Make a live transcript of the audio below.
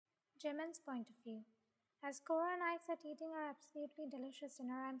Jimin's point of view. As Cora and I sit eating our absolutely delicious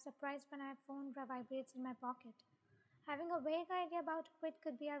dinner, I'm surprised when my phone vibrates in my pocket. Having a vague idea about who it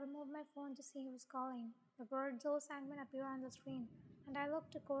could be, I remove my phone to see who's calling. The words "Oh Sangman" appear on the screen, and I look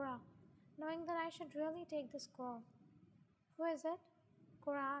to Cora, knowing that I should really take this call. Who is it?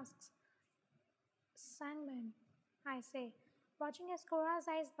 Cora asks. Sangman, I say, watching as Cora's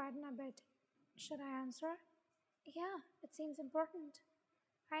eyes widen a bit. Should I answer? Yeah, it seems important.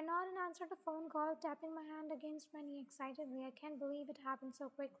 I nod and answer the phone call, tapping my hand against my knee excitedly. I can't believe it happened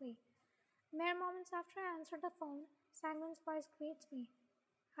so quickly. Mere moments after I answer the phone, Sangman's voice greets me.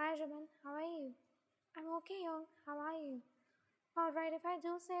 Hi, Jamin, how are you? I'm okay, Young. How are you? Alright, if I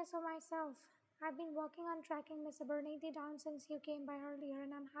do say so myself. I've been working on tracking Miss Abernathy down since you came by earlier,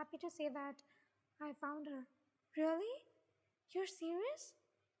 and I'm happy to say that I found her. Really? You're serious?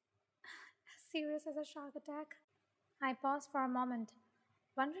 As serious as a shark attack? I pause for a moment,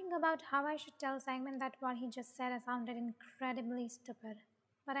 wondering about how I should tell Simon that what he just said sounded incredibly stupid.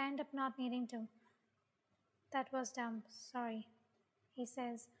 But I end up not needing to. That was dumb, sorry, he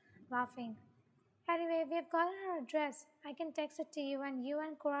says, laughing. Anyway, we've gotten her address. I can text it to you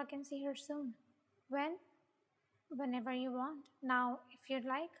and Cora can see her soon. When? Whenever you want. Now, if you'd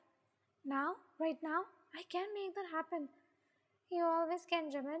like. Now? Right now? I can make that happen. You always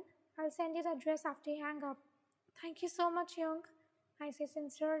can, Jimin. I'll send you the address after you hang up. Thank you so much, Young. I say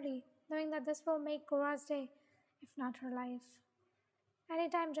sincerely, knowing that this will make Cora's day, if not her life.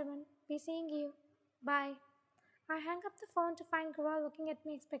 Anytime, Jimin. Be seeing you. Bye. I hang up the phone to find Cora looking at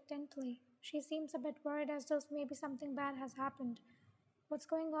me expectantly. She seems a bit worried as though maybe something bad has happened. What's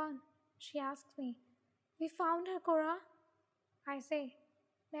going on? She asks me. We found her, Cora. I say.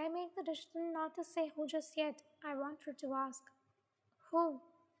 May I make the decision not to say who just yet? I want her to ask. Who?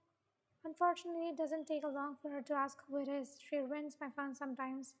 Unfortunately, it doesn't take long for her to ask who it is. She ruins my fun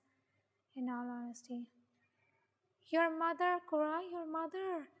sometimes, in all honesty. Your mother, Cora, your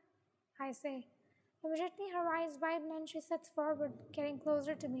mother, I say. Immediately her eyes widen and she sits forward, getting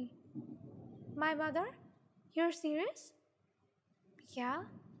closer to me. My mother? You're serious? Yeah,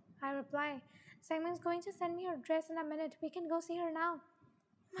 I reply. Simon's going to send me her address in a minute. We can go see her now.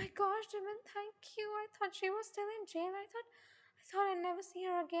 Oh my gosh, Jimin, thank you. I thought she was still in jail. I thought I'd never see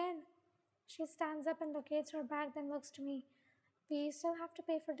her again. She stands up and locates her bag, then looks to me. We still have to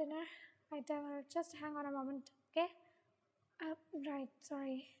pay for dinner. I tell her, just hang on a moment, okay? Right,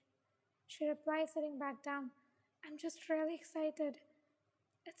 sorry. She replies, sitting back down. I'm just really excited.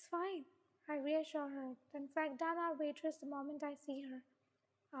 It's fine. I reassure her, then flag down our waitress the moment I see her.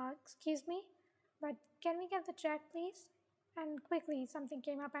 Excuse me? But can we get the check, please? And quickly, something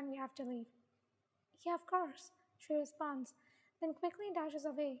came up and we have to leave. Yeah, of course, she responds, then quickly dashes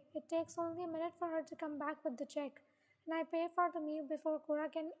away. It takes only a minute for her to come back with the check, and I pay for the meal before Cora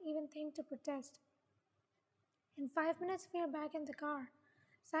can even think to protest. In 5 minutes, we are back in the car.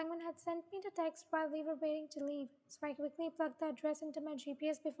 Simon had sent me the text while we were waiting to leave, so I quickly plugged the address into my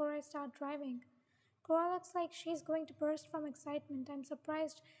GPS before I start driving. Cora looks like she's going to burst from excitement. I'm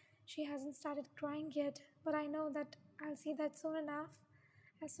surprised she hasn't started crying yet, but I know that I'll see that soon enough.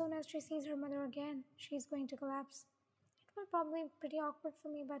 As soon as she sees her mother again, she's going to collapse. It will probably be pretty awkward for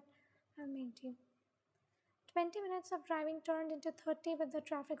me, but I'll make do. 20 minutes of driving turned into 30 with the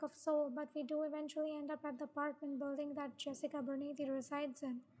traffic of Seoul, but we do eventually end up at the apartment building that Jessica Bernathy resides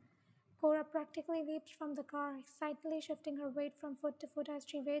in. Cora practically leaps from the car, excitedly shifting her weight from foot to foot as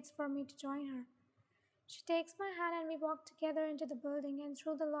she waits for me to join her. She takes my hand and we walk together into the building and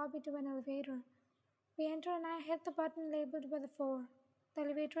through the lobby to an elevator. We enter and I hit the button labeled with a 4. The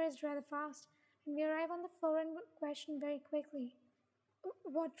elevator is rather fast, and we arrive on the floor in question very quickly.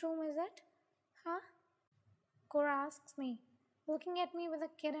 What room is it? Huh? Cora asks me, looking at me with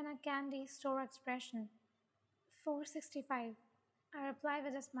a kid in a candy store expression. 465. I reply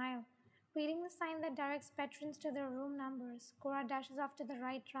with a smile. Reading the sign that directs patrons to their room numbers, Cora dashes off to the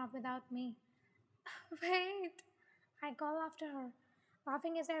right ramp without me. Wait! I call after her,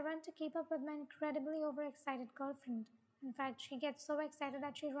 laughing as I run to keep up with my incredibly overexcited girlfriend. In fact, she gets so excited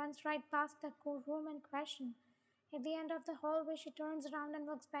that she runs right past the room in question. At the end of the hallway, she turns around and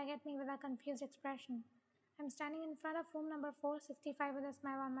looks back at me with a confused expression. I'm standing in front of room number 465 with a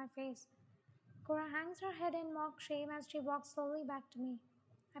smile on my face. Cora hangs her head in mock shame as she walks slowly back to me.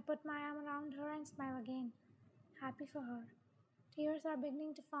 I put my arm around her and smile again, happy for her. Tears are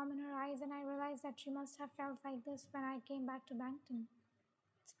beginning to form in her eyes, and I realize that she must have felt like this when I came back to Bangton.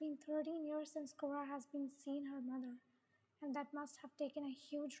 It's been 13 years since Cora has been seen her mother, and that must have taken a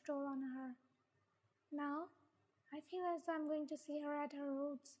huge toll on her. Now, I feel as though I'm going to see her at her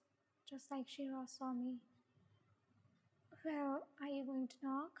roots, just like Shira saw me. Well, are you going to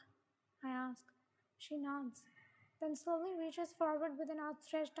knock? She nods, then slowly reaches forward with an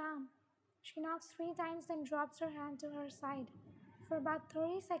outstretched arm. She knocks 3 times, then drops her hand to her side. For about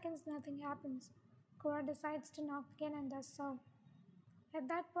 30 seconds, nothing happens. Cora decides to knock again and does so. At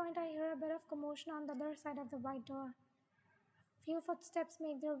that point, I hear a bit of commotion on the other side of the white door. Few footsteps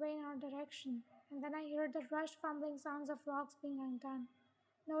make their way in our direction, and then I hear the rushed, fumbling sounds of locks being undone.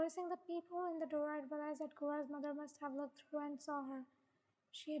 Noticing the people in the door, I realize that Cora's mother must have looked through and saw her.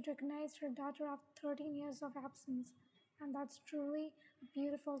 She had recognized her daughter after 13 years of absence, and that's truly a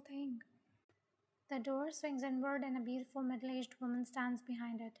beautiful thing. The door swings inward, and a beautiful middle aged woman stands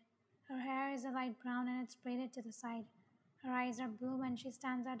behind it. Her hair is a light brown and it's braided to the side. Her eyes are blue, and she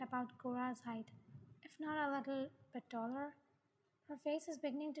stands at about Cora's height, if not a little bit taller. Her face is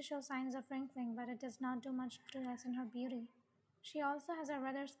beginning to show signs of wrinkling, but it does not do much to lessen her beauty. She also has a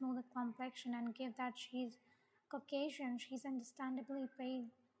rather smooth complexion, and given that she's Caucasian, she's understandably pale.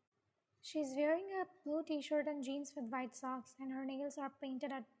 She's wearing a blue t shirt and jeans with white socks, and her nails are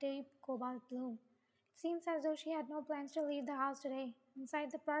painted a deep cobalt blue. It seems as though she had no plans to leave the house today.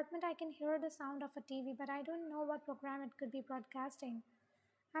 Inside the apartment, I can hear the sound of a TV, but I don't know what program it could be broadcasting.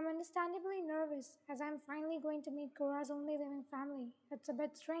 I'm understandably nervous as I'm finally going to meet Cora's only living family. It's a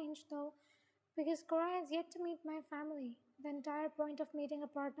bit strange, though, because Cora has yet to meet my family. The entire point of meeting a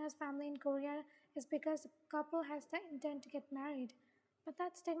partner's family in Korea is because the couple has the intent to get married. But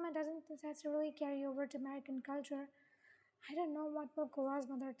that stigma doesn't necessarily carry over to American culture. I don't know what will Cora's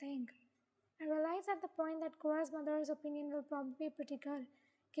mother think. I realize at the point that Cora's mother's opinion will probably be pretty good,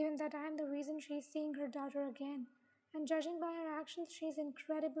 given that I am the reason she's seeing her daughter again. And judging by her actions, she's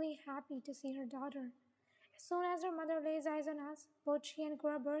incredibly happy to see her daughter. As soon as her mother lays eyes on us, both she and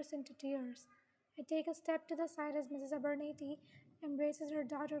Cora burst into tears. I take a step to the side as Mrs. Abernathy embraces her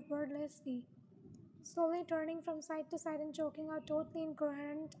daughter wordlessly, slowly turning from side to side and choking out totally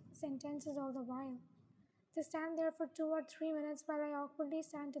incoherent sentences all the while. They stand there for 2 or 3 minutes while I awkwardly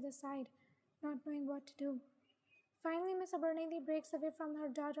stand to the side, not knowing what to do. Finally, Miss Abernathy breaks away from her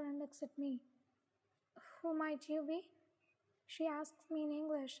daughter and looks at me. Who might you be? She asks me in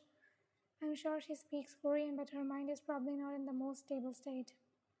English. I'm sure she speaks Korean, but her mind is probably not in the most stable state.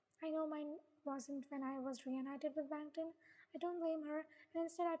 I know mine wasn't when I was reunited with Bangton. I don't blame her, and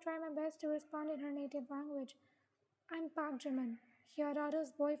instead I try my best to respond in her native language. I'm Park Jimin, your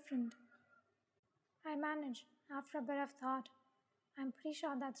daughter's boyfriend. I manage, after a bit of thought. I'm pretty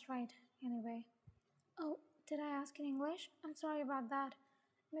sure that's right, anyway. Oh, did I ask in English? I'm sorry about that.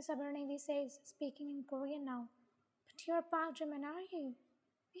 Miss Abernathy says, speaking in Korean now. But you're Park Jimin, are you?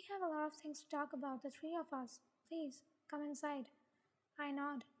 We have a lot of things to talk about, the three of us. Please, come inside. I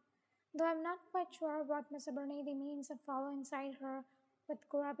nod, though I'm not quite sure what Miss Abernathy means and follow inside her with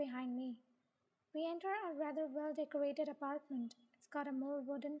Cora behind me. We enter a rather well decorated apartment. It's got a more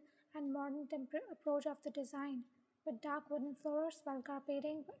wooden and modern approach of the design, with dark wooden floors, well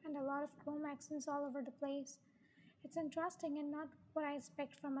carpeting, and a lot of chrome accents all over the place. It's interesting and not what I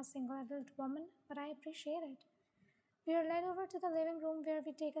expect from a single adult woman, but I appreciate it. We are led over to the living room where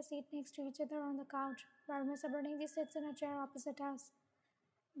we take a seat next to each other on the couch, while Miss Abernathy sits in a chair opposite us.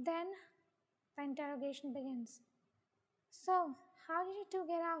 Then the interrogation begins. So, how did you two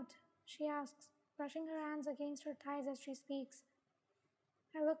get out? She asks, brushing her hands against her thighs as she speaks.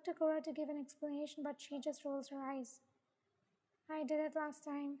 I look to Cora to give an explanation, but she just rolls her eyes. I did it last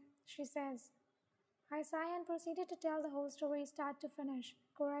time, she says. I sigh and proceeded to tell the whole story start to finish.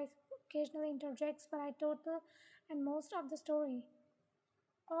 Cora occasionally interjects, but I total and most of the story.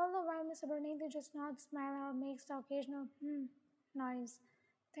 All the while, Miss Abernathy just nods, smiles, or makes the occasional noise.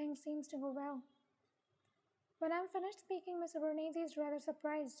 Things seems to go well. When I'm finished speaking, Miss Abernathy is rather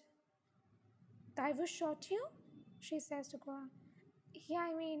surprised. Diver shot you? She says to Cora. Yeah,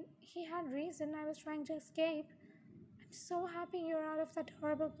 I mean, he had reason. I was trying to escape. I'm so happy you're out of that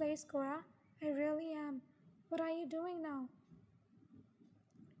horrible place, Cora. I really am. What are you doing now?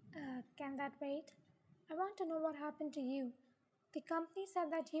 Can that wait? I want to know what happened to you. The company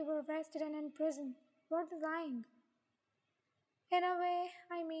said that you were arrested and in prison. Were they lying? In a way,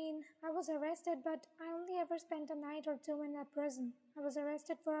 I mean, I was arrested, but I only ever spent a night or two in a prison. I was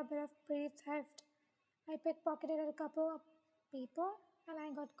arrested for a bit of petty theft. I pickpocketed a couple of people, and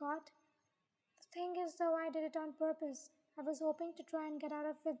I got caught. The thing is, though, I did it on purpose. I was hoping to try and get out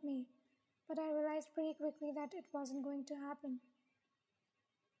of with me, but I realized pretty quickly that it wasn't going to happen.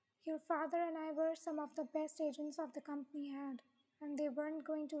 Your father and I were some of the best agents of the company had, and they weren't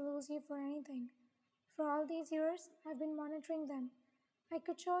going to lose you for anything. For all these years, I've been monitoring them. I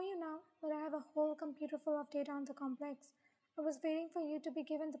could show you now, but I have a whole computer full of data on the complex. I was waiting for you to be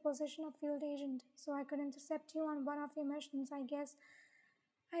given the position of field agent, so I could intercept you on one of your missions, I guess.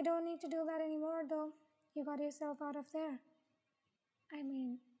 I don't need to do that anymore, though. You got yourself out of there. I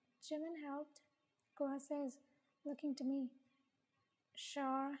mean, Jimin helped, Cora says, looking to me.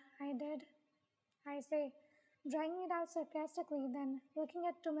 Sure, I did, I say, dragging it out sarcastically, then looking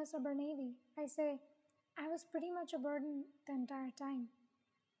at to Miss Abernathy. I say, I was pretty much a burden the entire time.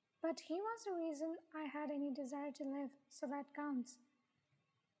 But he was the reason I had any desire to live, so that counts.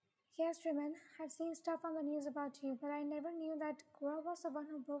 Yes, Riman, I've seen stuff on the news about you, but I never knew that Cora was the one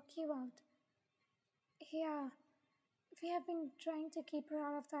who broke you out. Yeah, we have been trying to keep her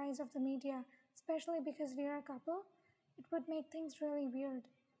out of the eyes of the media, especially because we are a couple. It would make things really weird.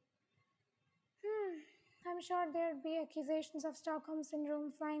 Hmm, I'm sure there'd be accusations of Stockholm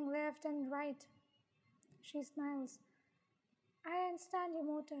Syndrome flying left and right. She smiles. I understand your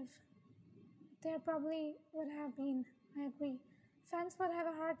motive. There probably would have been, I agree. Fans would have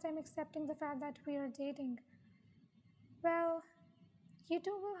a hard time accepting the fact that we are dating. Well, you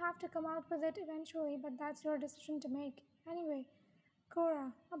two will have to come out with it eventually, but that's your decision to make. Anyway,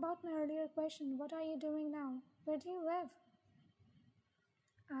 Cora, about my earlier question, what are you doing now? Where do you live?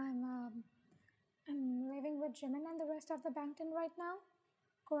 I'm, um, I'm living with Jimin and the rest of the Bangtan right now,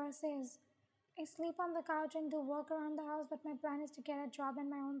 Cora says. I sleep on the couch and do work around the house, but my plan is to get a job in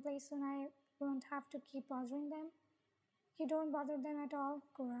my own place soon I won't have to keep bothering them. You don't bother them at all,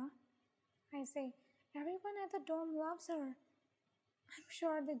 Cora. I say, everyone at the dorm loves her. I'm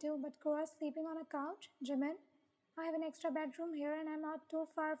sure they do, but Cora's sleeping on a couch? Jimin? I have an extra bedroom here and I'm not too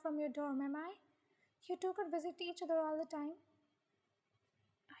far from your dorm, am I? You two could visit each other all the time.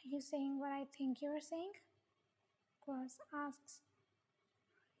 Are you saying what I think you're saying? Cora asks.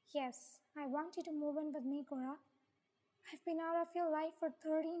 Yes, I want you to move in with me, Cora. I've been out of your life for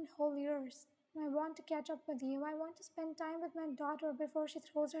 13 whole years. And I want to catch up with you. I want to spend time with my daughter before she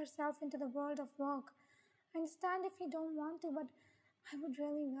throws herself into the world of work. I understand if you don't want to, but I would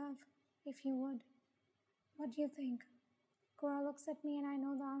really love if you would. What do you think? Cora looks at me and I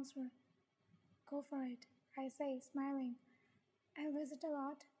know the answer. Go for it, I say, smiling. I'll visit a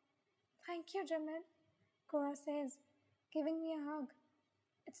lot. Thank you, Jimin, Cora says, giving me a hug.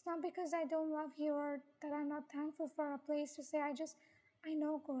 It's not because I don't love you or that I'm not thankful for a place to stay. I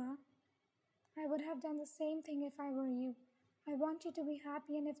know, Cora. I would have done the same thing if I were you. I want you to be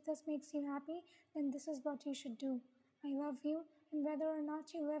happy, and if this makes you happy, then this is what you should do. I love you, and whether or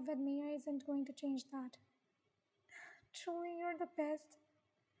not you live with me isn't going to change that. Truly, you're the best,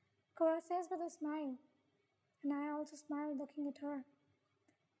 Cora says with a smile, and I also smile looking at her.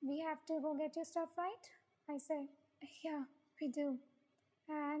 We have to go get your stuff, right? I say. Yeah, we do.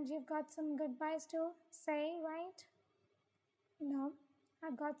 And you've got some goodbyes to say, right? No,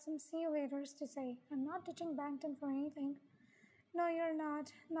 I've got some see you laters to say. I'm not ditching Bangton for anything. No, you're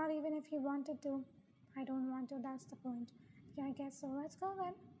not. Not even if you wanted to. I don't want to, that's the point. Yeah, I guess so. Let's go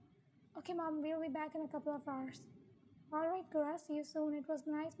then. Okay, Mom, we'll be back in a couple of hours. Alright, Gura, see you soon. It was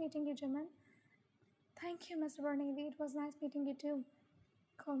nice meeting you, Jimin. Thank you, Mr. Bernavy. It was nice meeting you too.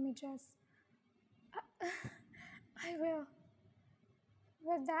 Call me Jess. I will.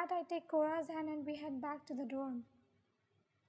 With that, I take Cora's hand and we head back to the dorm.